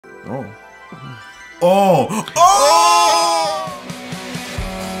Oh. Oh! Oh!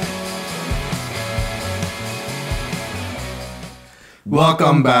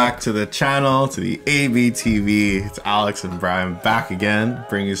 Welcome back to the channel, to the ABTV. It's Alex and Brian back again,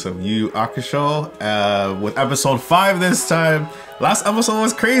 bringing you some YuYu Hakusho with episode 5 this time. Last episode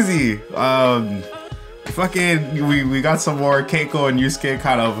was crazy. We got some more Keiko and Yusuke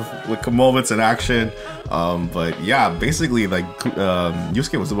kind of like moments in action. But yeah, basically like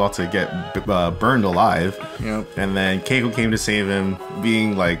Yusuke was about to get burned alive. Yep. And then Keiko came to save him,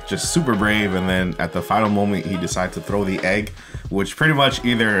 being like just super brave. And then at the final moment, he decided to throw the egg, which pretty much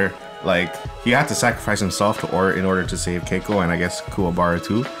either like he had to sacrifice himself in order to save Keiko and I guess Kuwabara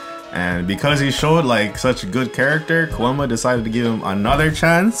too. And because he showed like such a good character, Koenma decided to give him another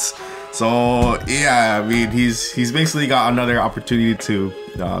chance. So yeah, I mean he's basically got another opportunity to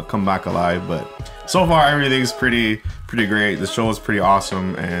come back alive. But so far everything's pretty great. The show is pretty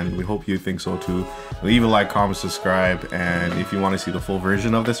awesome, and we hope you think so too. Leave a like, comment, subscribe, and if you want to see the full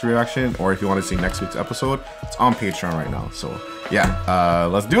version of this reaction, or if you want to see next week's episode, it's on Patreon right now. So yeah,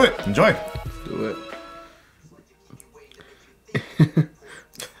 let's do it. Enjoy. Do it.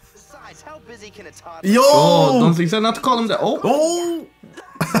 How busy can a toddler? Yo! Oh, don't think so. Not to call him that. Oh! Oh!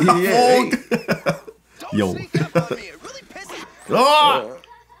 Yeah. Don't Yo. sneak up on me. It really pisses. Oh!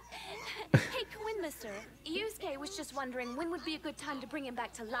 Hey, Koenma, sir. Yusuke was just wondering when would be a good time to bring him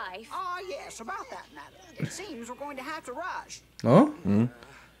back to life. Ah, yes, about that matter. It seems we're going to have to rush. Oh?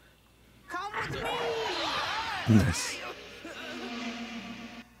 Come with me! Nice.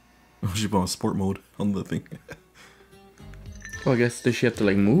 Oh, she put on sport mode on the thing. Well, I guess does she have to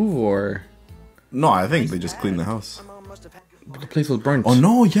like move or? No, I think they just cleaned the house. Mom must have had The place was burnt. Oh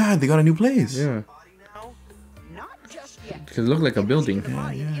no, yeah, they got a new place. Yeah. body now. Not just yet. Because it looked like a building. The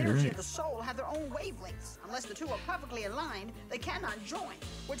body and yeah, energy right. of the soul have their own wavelengths. Unless the two are perfectly aligned, they cannot join,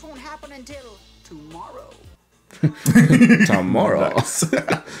 which won't happen until tomorrow. Tomorrow. Fist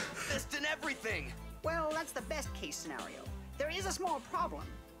and everything. Well, that's the best case scenario. There is a small problem.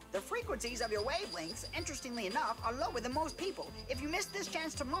 The frequencies of your wavelengths, interestingly enough, are lower than most people. If you miss this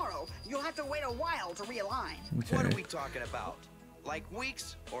chance tomorrow, you'll have to wait a while to realign. What are we talking about? Like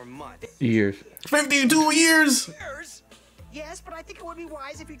weeks or months? Years. 52 years! Years? Yes, but I think it would be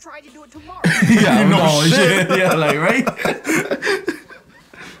wise if you tried to do it tomorrow. Yeah, no shit. Yeah, like, right? About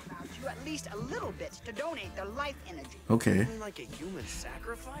you at least a little bit to donate their life energy. Okay. You mean like a human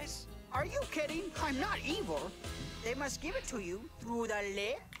sacrifice? Are you kidding? I'm not evil. They must give it to you through the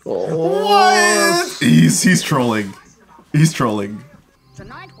lip. What? He's trolling. He's trolling.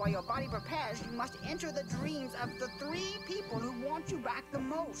 Tonight, while your body prepares, you must enter the dreams of the 3 people who want you back the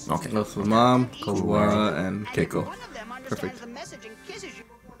most. Okay. That's the mom, Kuwabara, and And if Keiko. one of them understands Perfect. the message and kisses you.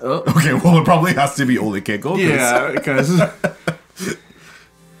 Oh. Okay, well it probably has to be only Keiko. 'Cause- Yeah, because.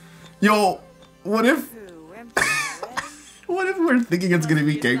 Yo, what if Ooh, I'm sorry. what if we're thinking it's gonna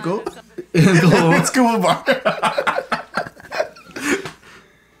be Keiko? It's Kuwabara.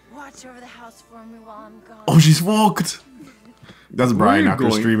 Watch over the house for me while I'm gone. Oh, she's walked. That's Brian Where are you after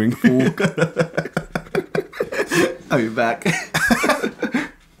going? streaming. I'll be back. The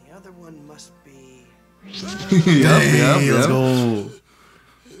other one must be. Hey, let's go.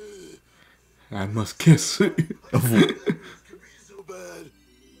 I must kiss. So bad.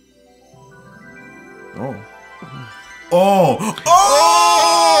 Oh. Oh!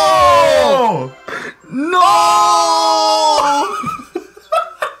 Oh! No!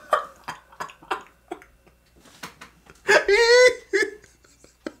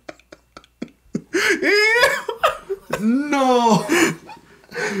 No! Should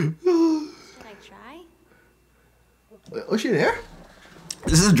I try? Was she there?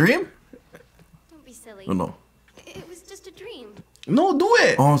 Is this a dream? Don't be silly. Oh no. It was just a dream. No, do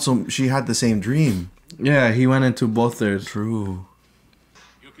it. Oh, so she had the same dream. Yeah, he went into both theirs. True.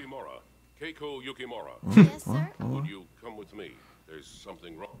 Yukimura, Keiko Yukimura, Yes, sir? would you come with me? There's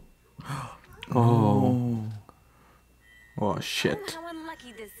something wrong. Oh. Oh Oh, shit. how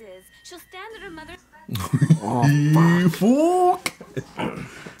unlucky this is. She'll stand at her mother's... Oh Fuck.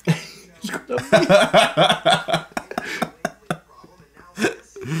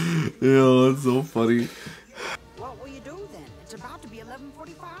 Yo, that's so funny. What will you do then? It's about to be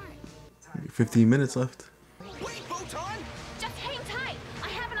 11:45. 15 minutes left. Wait, Photon! Just hang tight. I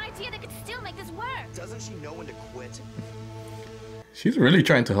have an idea that could still make this work. Doesn't she know when to quit? She's really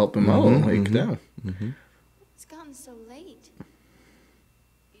trying to help him out. Like, damn. It's gotten so late.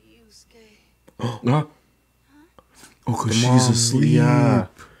 Yusuke. Oh, Oh, cause The she's mom, asleep. yeah.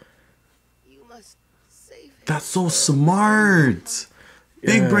 You must save him. That's so smart.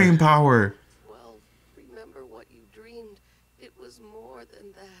 Big Yeah. brain power. Well, remember what you dreamed. It was more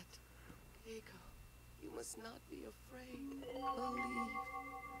than that. Keiko, you must not be afraid.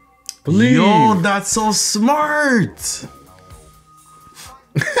 Believe. Believe. Yo, that's so smart.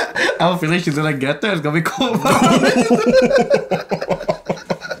 I have a feeling she's gonna get there. It's gonna be cool.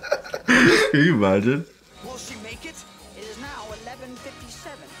 Can you imagine? Will she make it? It is now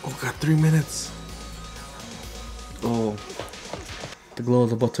 11:57. Oh, got 3 minutes. Oh, the glow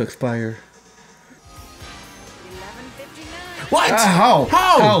is about to expire. 11:59. What? How?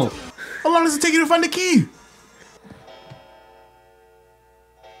 How? How long does it take you to find the key?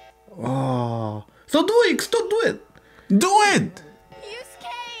 Oh, still do it. Still do it. Do it.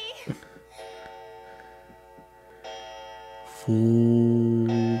 Yusuke! Fuck.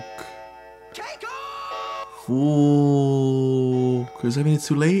 Keiko! Fuck. Does that mean it's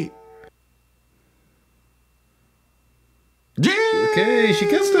too late? Okay, she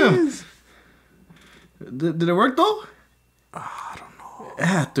kissed him. Did it work though? I don't know. It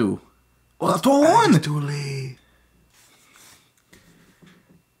had to. Well, that's what I won. It's too late.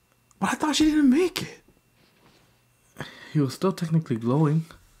 But I thought she didn't make it. He was still technically glowing.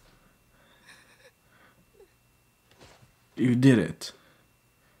 You did it.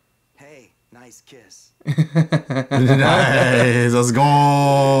 Hey, nice kiss. Nice. Let's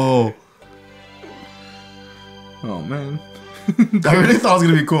go. Oh man. I really thought it was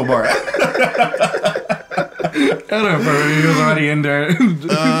gonna be cool, Bart. I don't know, he was already in there.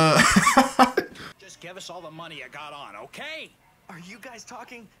 Just give us all the money you got on, okay? Are you guys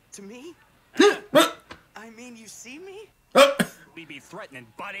talking to me? I mean, you see me? We be threatening,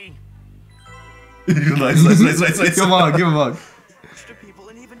 buddy. nice. Come on, give him a hug. To people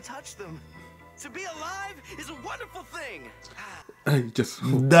and even touch them. To be alive is a wonderful thing. Hey, just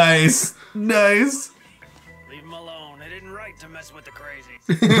Nice. Leave him alone. It isn't right to mess with the crazy.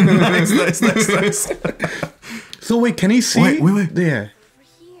 Nice. So wait, can he see? Wait. Yeah. Over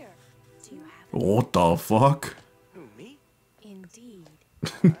here. Do you have What the fuck? Who, me? Indeed.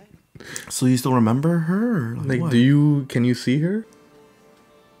 So you still remember her? Like, what? can you see her?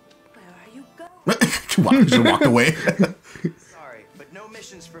 Where are you going? Why did you walk away? Sorry, but no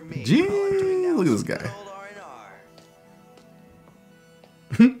missions for me. Gee, All I'm doing now look at is this some guy. good old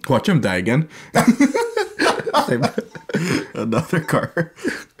R&R. Watch him die again. Another car.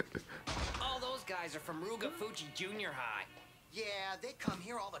 All those guys are from Ruga Fuji Junior High. Yeah, they come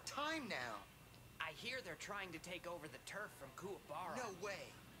here all the time now. I hear they're trying to take over the turf from Kuwabara. No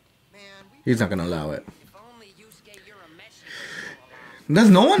way. Man, He's not gonna allow it. If only Yusuke Urameshi was still alive. There's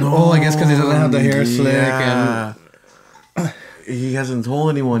no one? Oh, I guess because he doesn't have the hair slick and... He hasn't told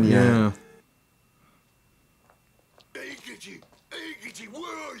anyone yet. Yeah. Eikichi,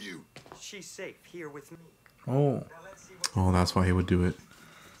 where are you? she's safe here with me. Oh. Oh, that's why he would do it.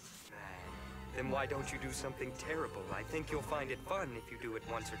 Then why don't you do something terrible? I think you'll find it fun if you do it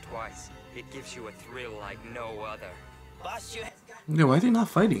once or twice. It gives you a thrill like no other. Boss, you Yeah, why are they not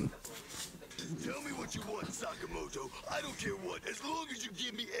fighting? Tell me what you want, Sakamoto. I don't care what, as long as you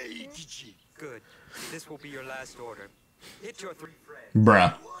give me Eikichi. Good. This will be your last order. Hit your 3 friends.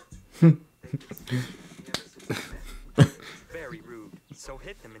 Bruh. Very rude. So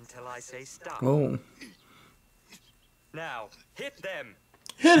hit them until I say stop. Oh. Now, hit them.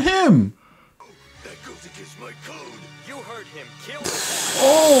 Hit him! That goes against my code. You heard him. Kill him.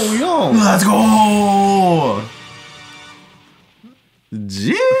 Oh, yo. Let's go!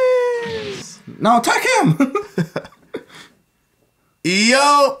 Jeez! Now attack him!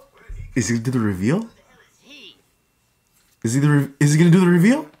 Yo! Is he gonna do the reveal? Is he gonna do the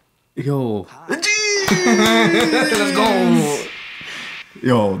reveal? Yo. Jeez! Let's go.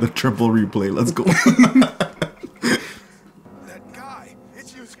 Yo, the triple replay. Let's go. That guy,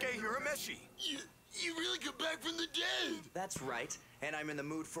 it's Yusuke Urameshi. You really come back from the dead. That's right, and I'm in the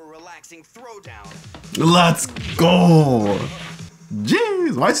mood for a relaxing throwdown. Let's go!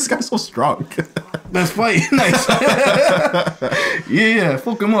 Jeez, why is this guy so strong? Let's fight. Nice. Yeah,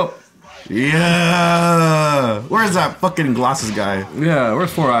 fuck him up. Yeah! Where's that fucking glasses guy? Yeah,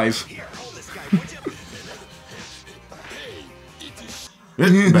 where's Four Eyes?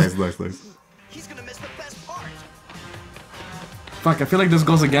 Nice. He's gonna miss the best part. Fuck, I feel like this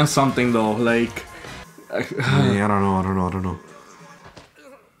goes against something though. Like, Yeah, I don't know.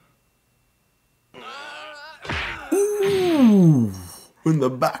 Ooh! In the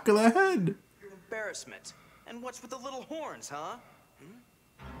back of the head. Embarrassment. And what's with the little horns, huh?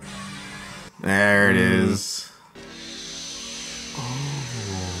 There it is.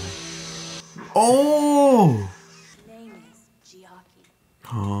 Oh! Name is Giaki.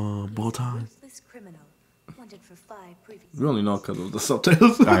 Oh, bow tie. Ruthless criminal. Wanted for 5 previous. we only know because of the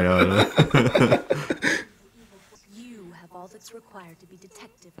subtitles. I know. You have all that's required to be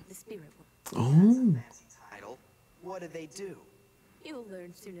detective of the spirit world. Oh. Title. What do they do? You'll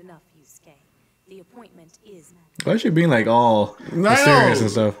learn soon enough, Yusuke. The appointment is magic. Why is she being like all mysterious and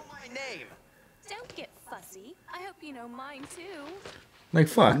stuff? My name. Don't get fussy. I hope you know mine too. Like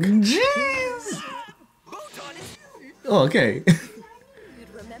fuck. Jeez. Oh, okay. You'd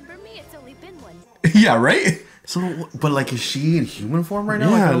remember me? It's only been one. Yeah, right? So, but like, is she in human form right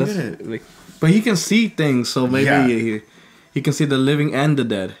now? Yeah, I don't that's, get it. like, but he can see things, so maybe Yeah. he can see the living and the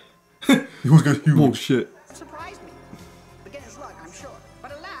dead. He was gonna Oh shit. Surprised me. Beginner's luck, I'm sure.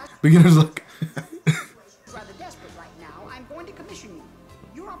 But alas, Beginner's luck. rather desperate right now. I'm going to commission you.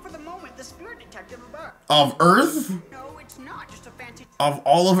 You're up for the moment the spirit detective of Earth. Of Earth? No, it's not just a fancy. Of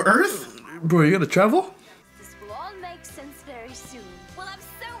all of Earth? Bro, you gotta travel? This will all make sense very soon. We'll have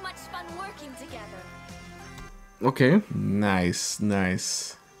so much fun working together. Okay. Nice,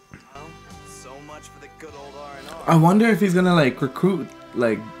 nice. Well, so much for the good old R&R. I wonder if he's gonna like recruit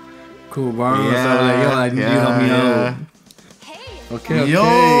like Kuwabara or something like, yo, I need you to help me out. Hey, Okay, okay.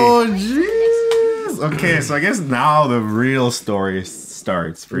 Yo, jeez. Okay, so I guess now the real story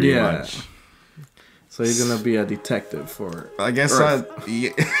starts pretty much. So he's gonna be a detective for I guess Earth.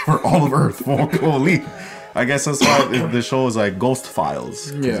 for all of Earth. Holy. I guess that's why the show is like Ghost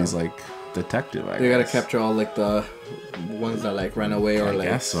Files. Yeah. He's like detective, I They gotta guess. capture all like the ones that like ran away or I like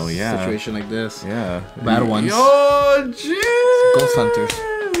guess so, yeah. situation like this. Yeah. Bad ones. Yo, jeez. Ghost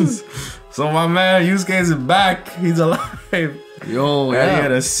hunters. So my man Yusuke is back. He's alive. Yo, Yeah, he yeah.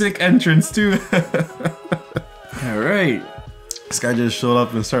 had a sick entrance too. Alright. This guy just showed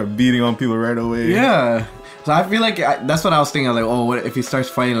up and started beating on people right away. Yeah. So I feel like that's what I was thinking. Like, oh, what if he starts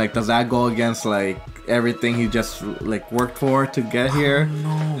fighting? Like, does that go against like everything he just like worked for to get here?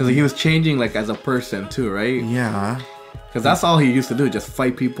 Because he was changing like as a person too, right? Yeah. Because that's all he used to do, just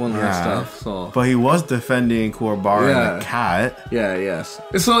fight people and that Yeah. stuff. So But he was defending Kuwabara Yeah. and the cat. yeah, yes.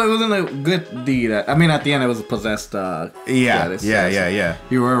 So it wasn't a good deed. I mean, at the end, it was a possessed. Yeah.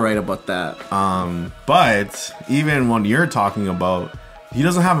 You were right about that. But even when you're talking about, he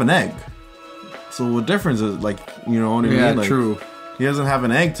doesn't have an egg. So what difference is like, you know what I mean? Yeah, Like, true. He doesn't have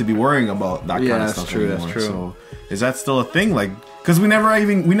an egg to be worrying about that kind Yeah, of that's stuff true, anymore. that's true. So is that still a thing? Like, because we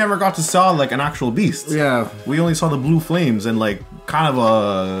never got to saw like an actual beast. Yeah. We only saw the blue flames and like kind of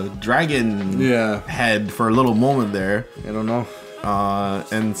a dragon head for a little moment there. I don't know.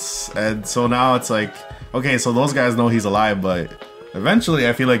 And so now it's like, okay, so those guys know he's alive, but eventually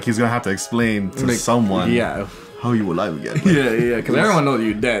I feel like he's gonna have to explain to Like, someone yeah. how you alive again. Like, Yeah, because everyone knows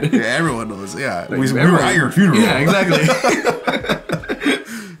you're dead. yeah, everyone knows. Yeah, Like, we were everyone- at your funeral. Yeah, exactly.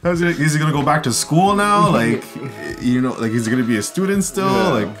 Is he gonna go back to school now? Like, you know, like he's gonna be a student still? Yeah.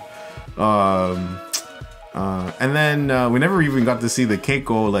 Like, and then we never even got to see the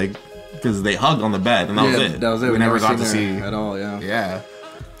Keiko, like, because they hugged on the bed and that was it. That was it. We never got seen to her see. at all. Yeah. Yeah.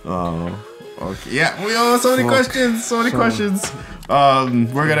 Okay. Yeah. We have so many questions. So many questions.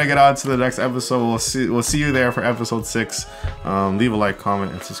 We're gonna get on to the next episode. We'll see you there for episode 6. Leave a like,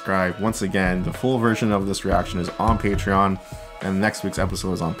 comment, and subscribe. Once again, the full version of this reaction is on Patreon, and next week's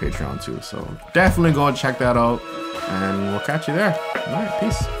episode is on Patreon too. So definitely go and check that out, and we'll catch you there. All right.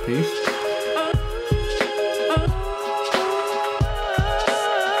 Peace. Peace.